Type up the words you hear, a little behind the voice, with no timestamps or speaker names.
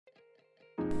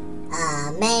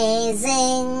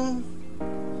amazing.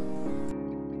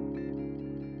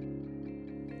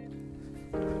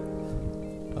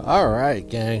 All right,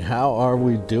 gang, how are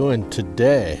we doing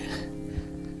today?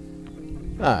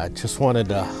 I just wanted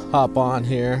to hop on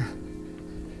here.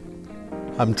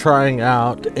 I'm trying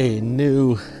out a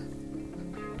new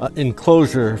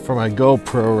enclosure for my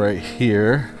GoPro right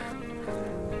here.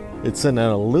 It's in an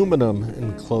aluminum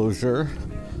enclosure,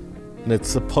 and it's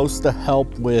supposed to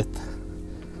help with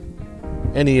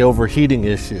any overheating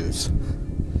issues.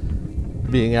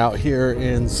 Being out here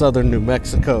in southern New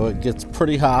Mexico, it gets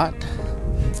pretty hot.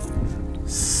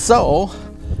 So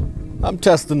I'm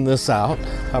testing this out.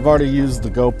 I've already used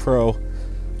the GoPro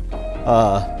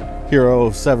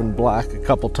Hero 7 Black a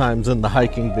couple times in the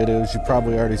hiking videos you've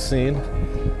probably already seen.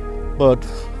 But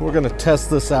we're gonna test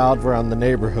this out around the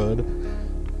neighborhood,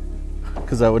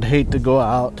 because I would hate to go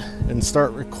out and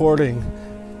start recording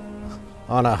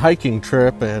on a hiking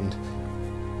trip and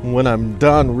when I'm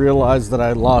done realize that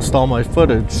I lost all my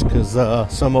footage because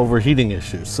some overheating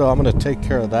issues. So I'm gonna take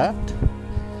care of that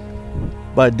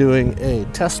by doing a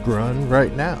test run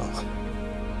right now.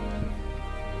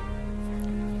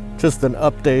 Just an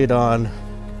update on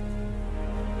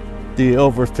the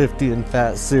over 50 and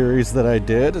fat series that I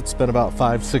did. It's been about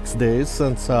 5-6 days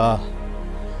since that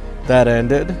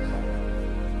ended.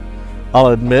 I'll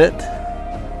admit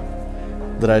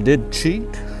that I did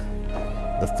cheat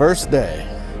the first day.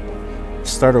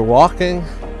 Started walking,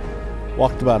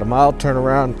 walked about a mile, turned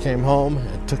around, came home,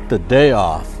 and took the day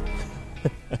off.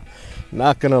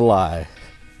 Not gonna lie.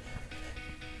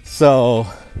 So,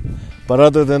 but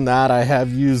other than that, I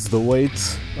have used the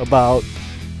weights about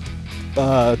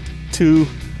two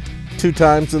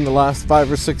times in the last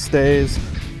 5 or 6 days.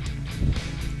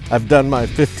 I've done my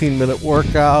 15-minute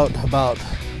workout about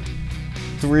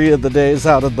 3 of the days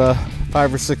out of the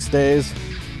 5 or 6 days,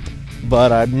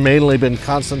 but I've mainly been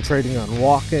concentrating on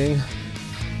walking,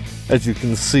 as you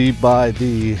can see by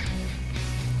the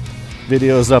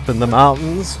videos up in the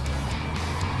mountains.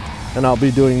 And I'll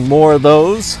be doing more of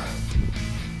those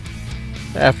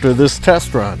after this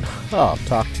test run. I'll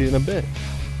talk to you in a bit.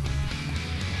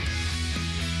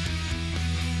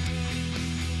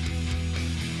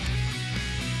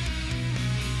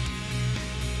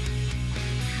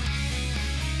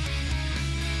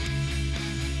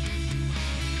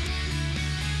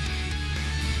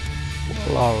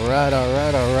 Well, all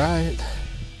right.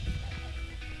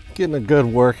 Getting a good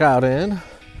workout in,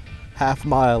 half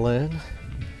mile in.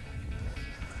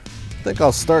 I think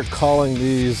I'll start calling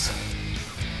these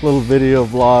little video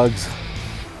vlogs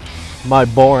my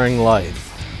boring life.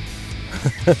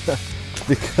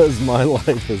 Because my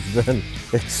life has been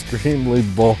extremely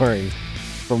boring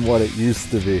from what it used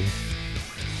to be.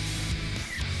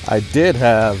 I did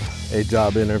have a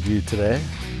job interview today.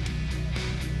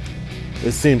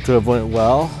 It seemed to have went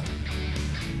well.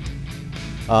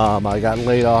 I got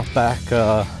laid off back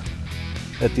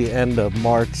at the end of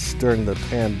March during the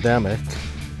pandemic.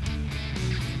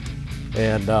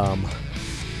 And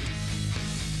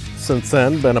since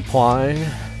then, been applying.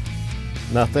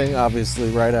 Nothing. Obviously,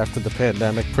 right after the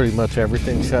pandemic, pretty much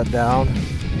everything shut down.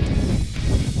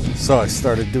 So I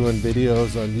started doing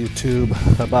videos on YouTube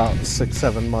about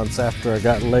 6-7 months after I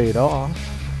got laid off.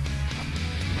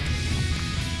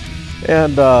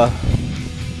 And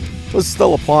was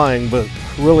still applying, but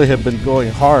really have been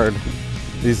going hard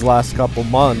these last couple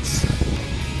months,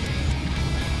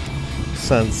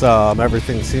 since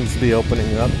everything seems to be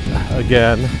opening up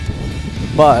again.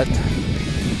 But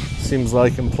seems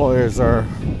like employers are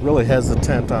really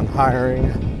hesitant on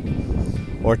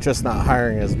hiring, or just not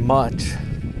hiring as much.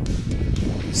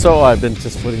 So I've been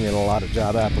just putting in a lot of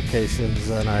job applications,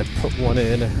 and I put one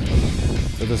in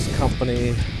for this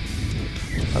company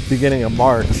at the beginning of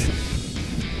March.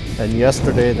 And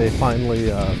yesterday they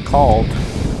finally called,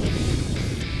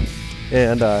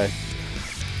 and I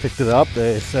picked it up.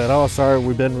 They said, "Oh, sorry,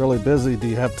 we've been really busy. Do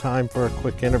you have time for a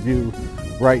quick interview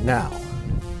right now?"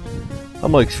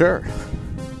 I'm like, "Sure."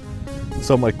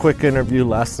 So my quick interview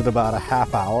lasted about a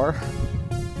half hour,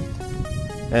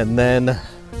 and then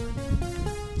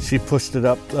she pushed it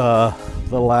up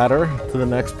the ladder to the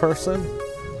next person,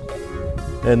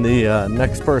 and the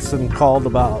next person called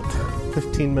about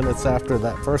 15 minutes after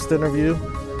that first interview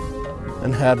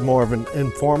and had more of an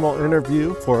informal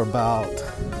interview for about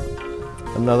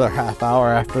another half hour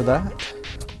after that.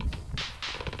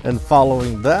 And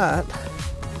following that,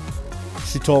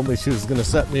 she told me she was going to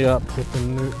set me up with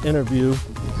an interview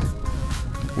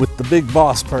with the big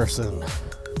boss person,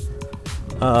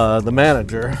 the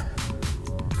manager,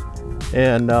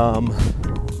 and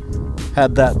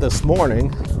had that this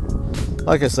morning.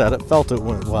 Like I said, it felt it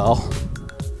went well.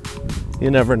 You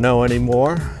never know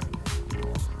anymore.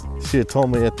 She had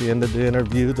told me at the end of the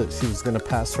interview that she was going to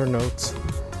pass her notes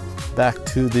back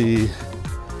to the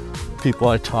people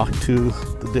I talked to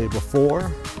the day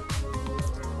before.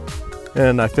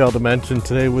 And I failed to mention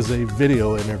today was a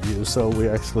video interview, so we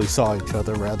actually saw each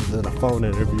other rather than a phone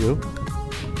interview.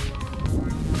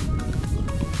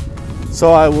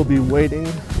 So I will be waiting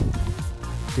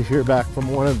to hear back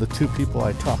from one of the two people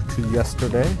I talked to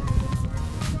yesterday.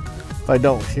 If I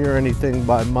don't hear anything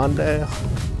by Monday,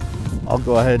 I'll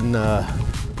go ahead and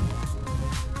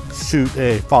shoot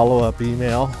a follow-up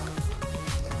email,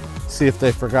 see if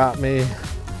they forgot me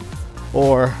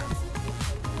or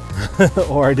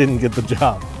or I didn't get the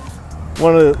job.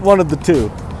 One of the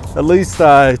two. At least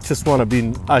I just want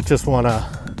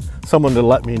someone to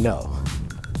let me know.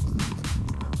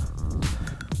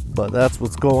 But that's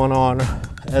what's going on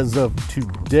as of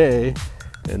today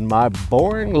in my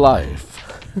boring life.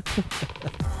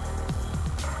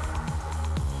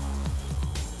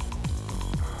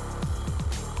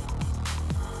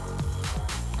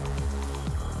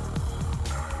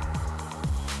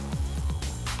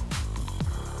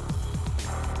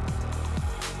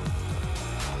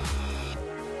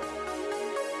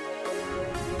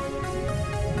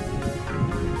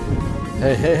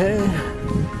 Hey.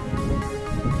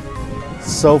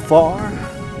 So far,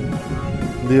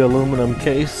 the aluminum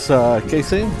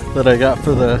casing that I got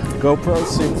for the GoPro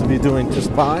seems to be doing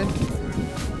just fine.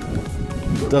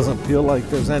 Doesn't feel like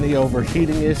there's any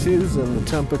overheating issues, and the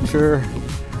temperature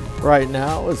right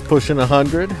now is pushing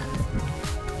 100.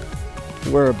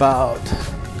 We're about,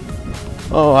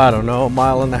 I don't know, a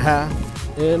mile and a half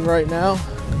in right now.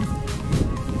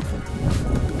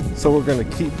 So we're gonna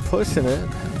keep pushing it.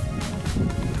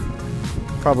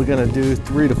 Probably gonna do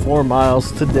 3 to 4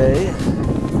 miles today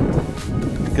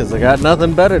because I got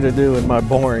nothing better to do in my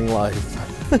boring life.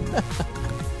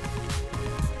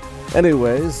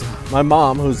 Anyways, my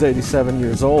mom, who's 87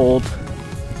 years old,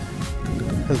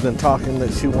 has been talking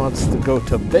that she wants to go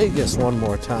to Vegas one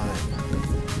more time.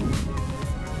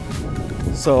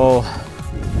 So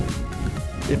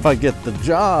if I get the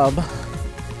job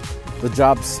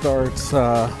starts,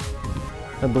 I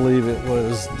believe it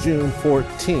was June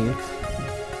 14th.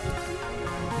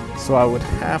 So I would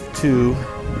have to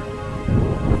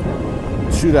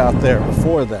shoot out there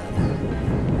before then.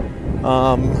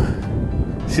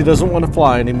 She doesn't want to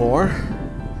fly anymore.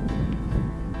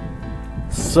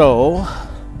 So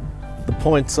the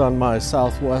points on my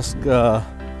Southwest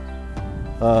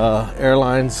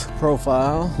Airlines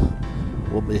profile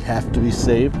will have to be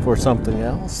saved for something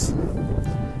else.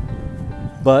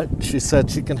 But she said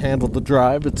she can handle the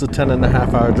drive. It's a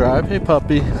 10.5-hour drive. Hey,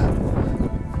 puppy.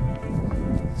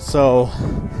 So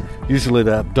usually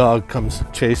that dog comes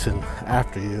chasing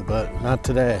after you, but not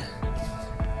today.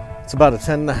 It's about a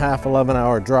 10.5,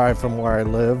 11-hour drive from where I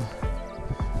live.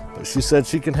 But she said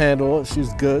she can handle it.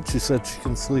 She's good. She said she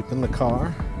can sleep in the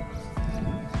car.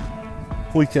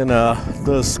 We can,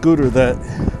 the scooter that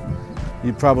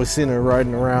you've probably seen her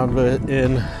riding around with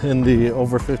in the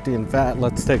Over 50 and Fat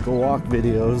Let's Take a Walk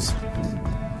videos,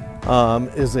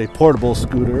 is a portable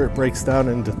scooter. It breaks down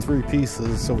into 3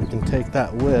 pieces, so we can take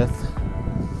that with.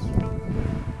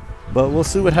 But we'll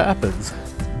see what happens.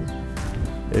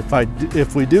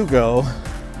 If we do go,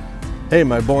 hey,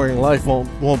 my boring life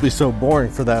won't be so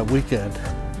boring for that weekend.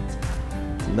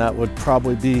 And that would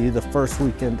probably be the first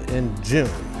weekend in June.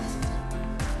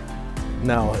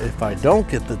 Now, if I don't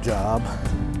get the job,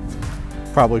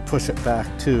 probably push it back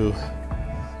to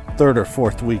 3rd or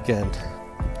 4th weekend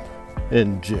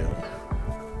in June.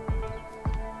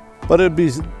 But it'd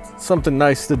be something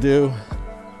nice to do.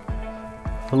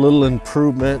 A little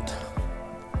improvement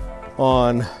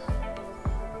on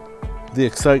the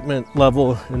excitement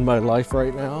level in my life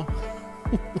right now.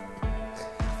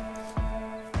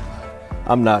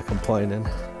 I'm not complaining.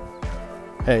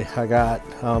 Hey, I got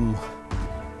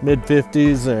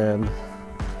mid-50s and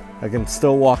I can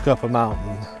still walk up a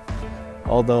mountain,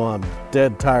 although I'm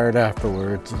dead tired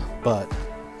afterwards, but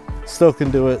still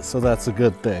can do it, so that's a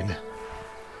good thing.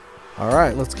 All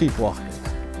right, let's keep walking.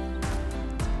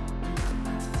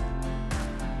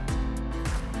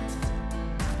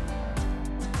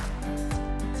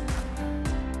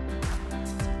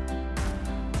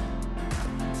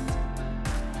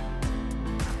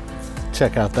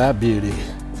 Check out that beauty.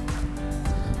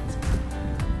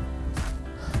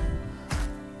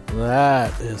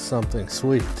 That is something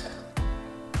sweet.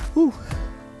 Whew.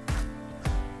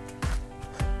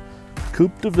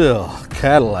 Coupe de Ville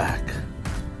Cadillac.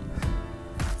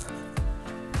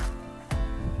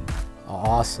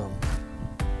 Awesome.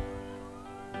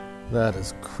 That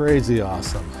is crazy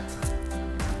awesome.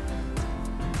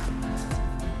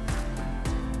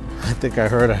 think I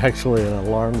heard actually an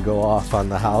alarm go off on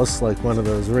the house, like one of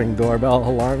those Ring doorbell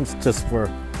alarms, just for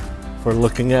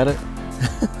looking at it.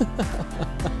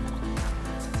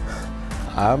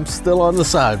 I'm still on the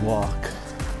sidewalk.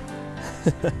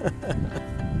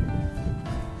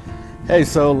 Hey,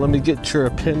 so let me get your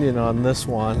opinion on this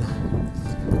one.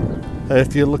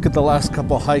 If you look at the last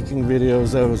couple hiking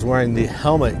videos, I was wearing the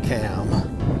helmet cam,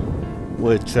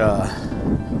 which, I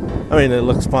mean, it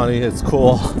looks funny, it's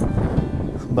cool,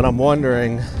 but I'm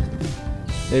wondering,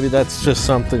 maybe that's just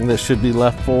something that should be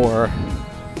left for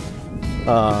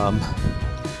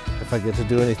if I get to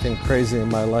do anything crazy in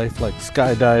my life, like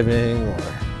skydiving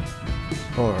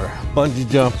or bungee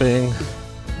jumping,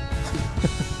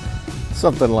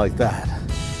 something like that.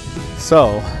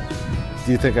 So,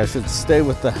 do you think I should stay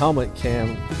with the helmet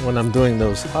cam when I'm doing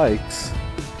those hikes?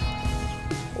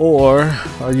 Or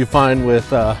are you fine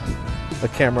with a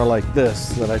camera like this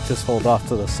that I just hold off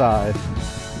to the side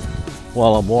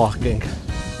while I'm walking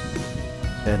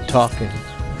and talking?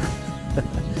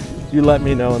 You let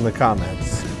me know in the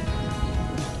comments.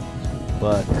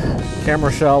 But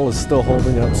camera shell is still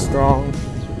holding up strong,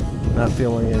 not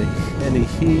feeling any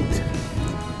heat.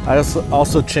 I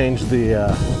also changed the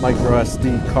micro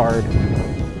SD card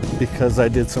because I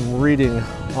did some reading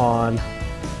on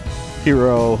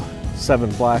Hero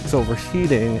 7 Black's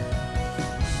overheating,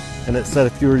 and it said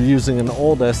if you were using an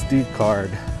old SD card,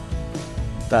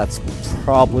 that's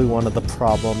probably one of the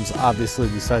problems, obviously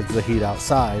besides the heat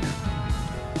outside.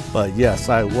 But yes,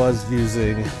 I was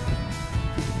using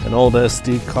an old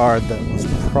SD card that was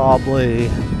probably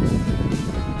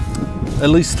at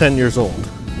least 10 years old.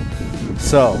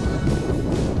 So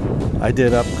I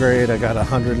did upgrade. I got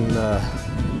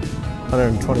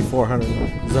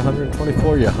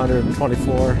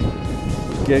 124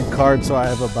 gig card, so I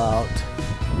have about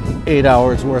 8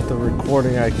 hours worth of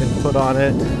recording I can put on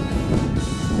it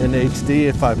in HD.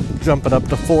 If I jump it up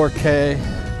to 4K,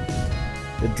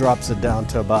 it drops it down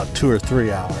to about 2 or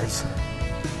 3 hours.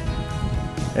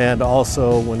 And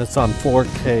also when it's on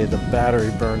 4K, the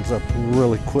battery burns up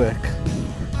really quick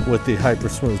with the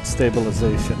hypersmooth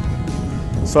stabilization.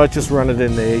 So I just run it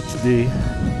into HD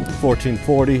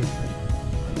 1440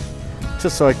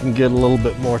 just so I can get a little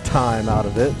bit more time out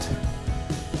of it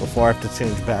before I have to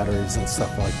change batteries and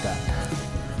stuff like that.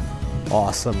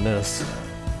 Awesomeness.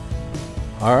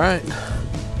 All right,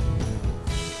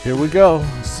 here we go,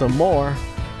 some more.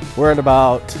 We're at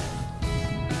about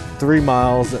 3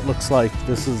 miles. It looks like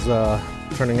this is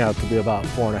turning out to be about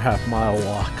 4.5 mile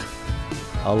walk.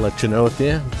 I'll let you know at the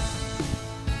end.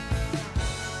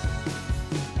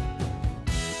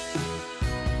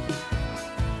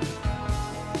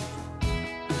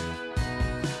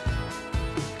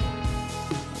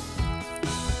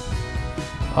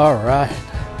 All right,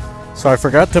 so I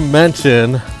forgot to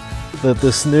mention that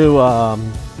this new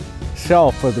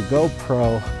shelf for the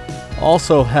GoPro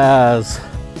also has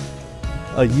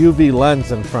a UV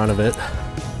lens in front of it.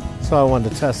 So I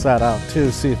wanted to test that out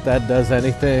too, see if that does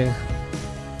anything.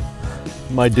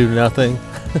 Might do nothing.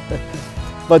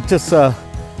 But just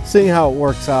seeing how it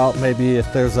works out. Maybe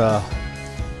if there's a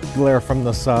glare from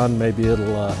the sun, maybe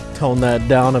it'll tone that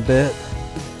down a bit.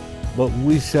 But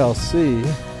we shall see.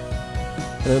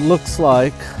 And it looks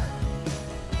like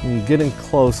I'm getting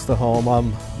close to home.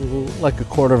 I'm like a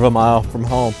quarter of a mile from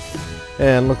home.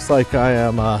 And looks like I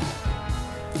am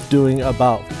doing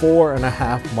about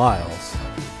 4.5 miles,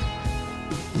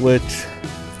 which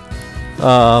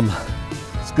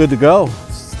it's good to go.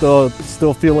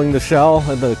 Still feeling the shell,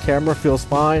 and the camera feels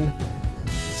fine.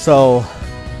 So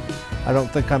I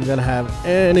don't think I'm gonna have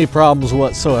any problems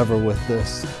whatsoever with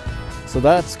this. So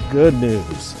that's good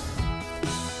news.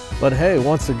 But hey,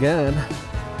 once again,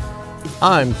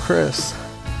 I'm Chris.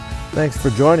 Thanks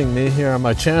for joining me here on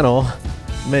my channel,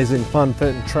 Amazing Fun,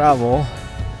 Fit, and Travel.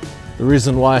 The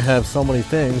reason why I have so many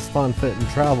things, fun, fit, and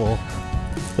travel,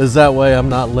 is that way I'm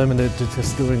not limited to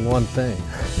just doing one thing.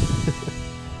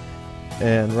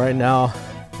 And right now,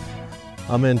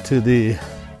 I'm into the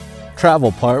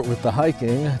travel part with the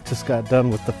hiking. Just got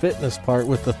done with the fitness part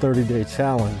with the 30-day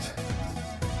challenge.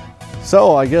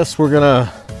 So I guess we're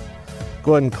gonna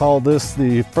go ahead and call this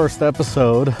the first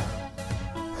episode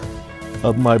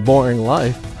of my boring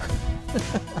life.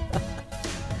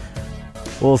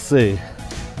 We'll see.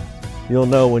 You'll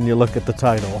know when you look at the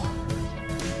title.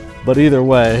 But either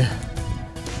way,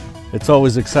 it's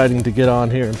always exciting to get on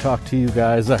here and talk to you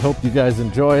guys. I hope you guys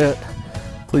enjoy it.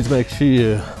 Please make sure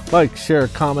you like, share,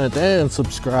 comment, and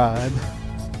subscribe.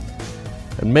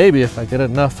 And maybe if I get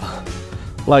enough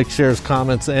likes, shares,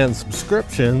 comments, and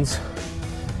subscriptions,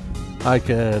 I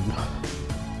could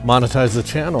monetize the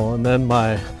channel, and then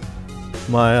my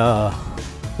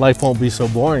life won't be so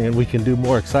boring and we can do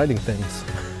more exciting things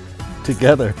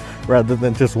together rather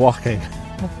than just walking.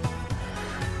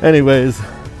 Anyways,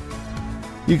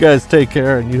 you guys take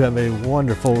care and you have a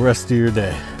wonderful rest of your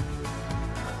day.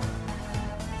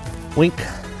 Wink.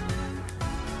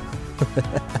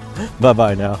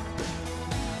 Bye-bye now.